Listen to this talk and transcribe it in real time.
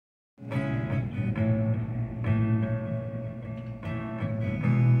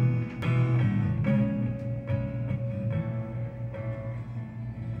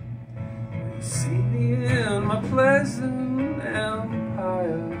pleasant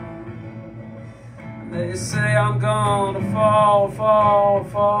empire. And they say I'm gonna fall, fall,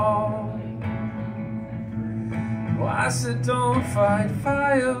 fall. Well, I said don't fight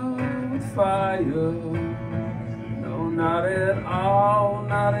fire with fire. No, not at all,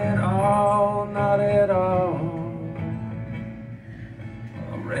 not at all, not at all.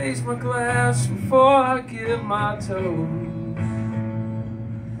 I'll raise my glass before I give my toast.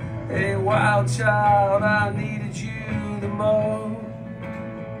 Hey, wild child, I needed you the most.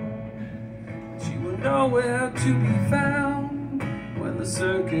 But you were nowhere to be found when the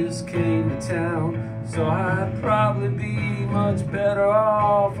circus came to town. So I'd probably be much better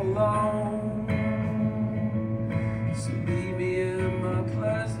off alone. So leave me in my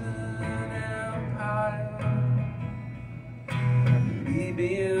pleasant empire. Leave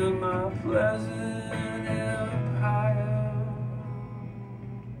me in my pleasant empire.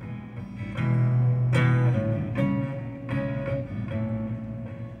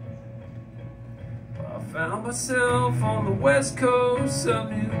 Found myself on the west coast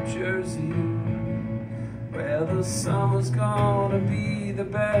of New Jersey, where the summer's gonna be the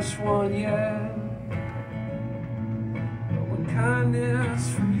best one yet. But when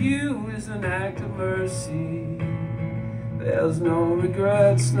kindness from you is an act of mercy, there's no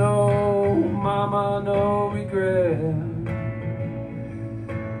regrets, no mama, no regret.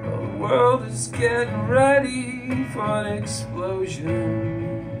 Well, the world is getting ready for an explosion,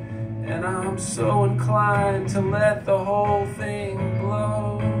 and I'm so inclined to let the whole thing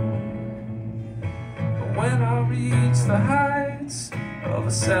blow. But when I reach the heights of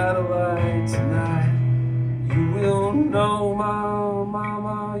a satellite tonight, you will know, my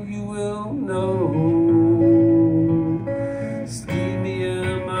mama, you will know. Just leave me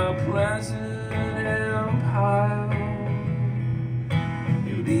in my pleasant empire.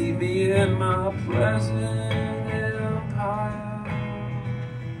 You leave me in my pleasant empire.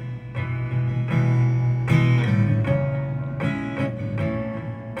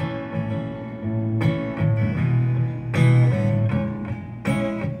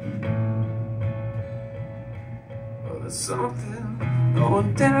 There's something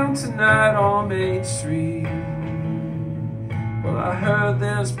going down tonight on Main Street. Well, I heard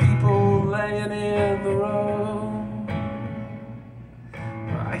there's people laying in the road.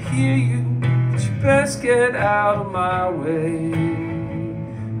 Well, I hear you, but you best get out of my way,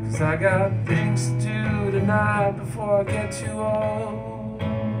 'cause I got things to do tonight before I get too old.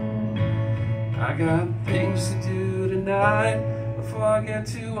 I got things to do tonight before I get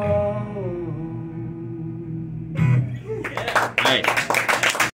too old. Yeah. Nice.